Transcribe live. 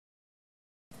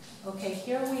Okay,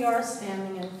 here we are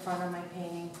standing in front of my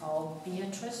painting called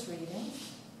Beatrice Reading.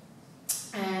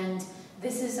 And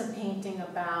this is a painting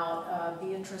about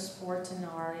Beatrice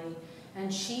Portinari.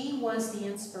 And she was the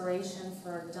inspiration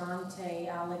for Dante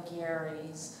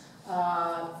Alighieri's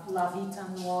La Vita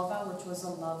Nuova, which was a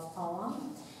love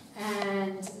poem.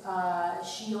 And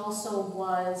she also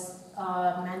was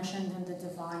mentioned in the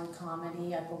Divine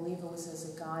Comedy. I believe it was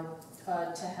as a guide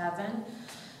to heaven.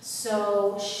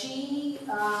 So she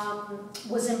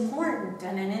was important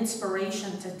and an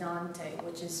inspiration to Dante,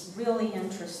 which is really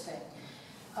interesting.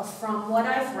 From what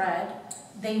I've read,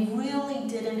 they really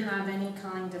didn't have any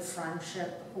kind of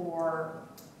friendship, or,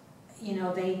 you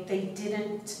know, they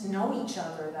didn't know each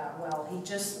other that well.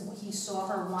 He saw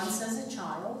her once as a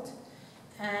child,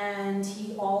 and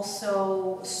he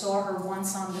also saw her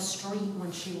once on the street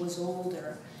when she was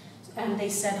older. And they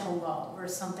said hello or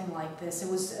something like this. It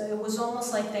was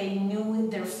almost like they knew,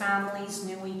 their families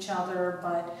knew each other,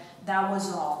 but that was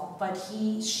all. But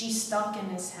she stuck in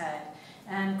his head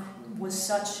and was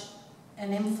such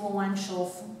an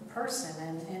influential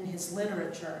person in his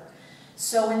literature.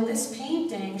 So in this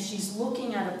painting, she's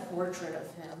looking at a portrait of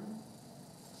him,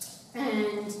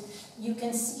 and you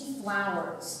can see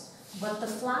flowers, but the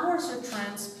flowers are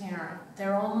transparent.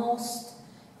 They're almost,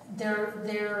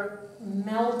 they're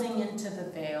melding into the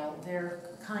veil. They're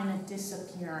kind of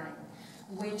disappearing,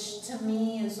 which to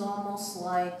me is almost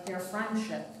like their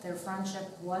friendship. Their friendship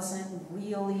wasn't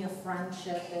really a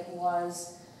friendship. It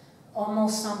was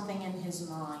almost something in his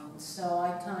mind. So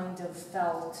I kind of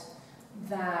felt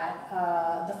that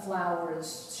the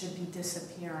flowers should be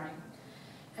disappearing.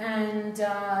 And,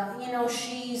 you know,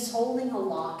 she's holding a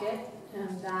locket,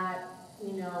 and that,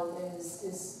 you know,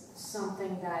 is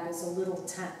something that is a little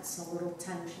tense, a little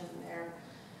tension there.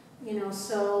 You know,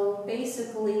 so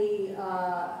basically,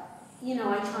 you know,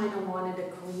 I kind of wanted to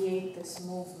create this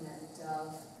movement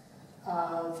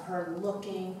of her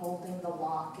looking, holding the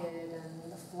locket,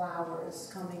 and the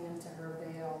flowers coming into her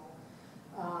veil.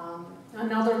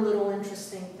 Another little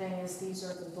interesting thing is these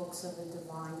are the books of the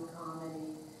Divine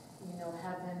Comedy, you know,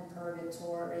 Heaven,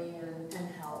 Purgatory, and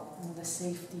Hell, and the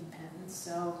safety pin.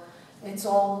 So it's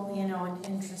all, you know, an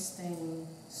interesting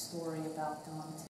story about Dante.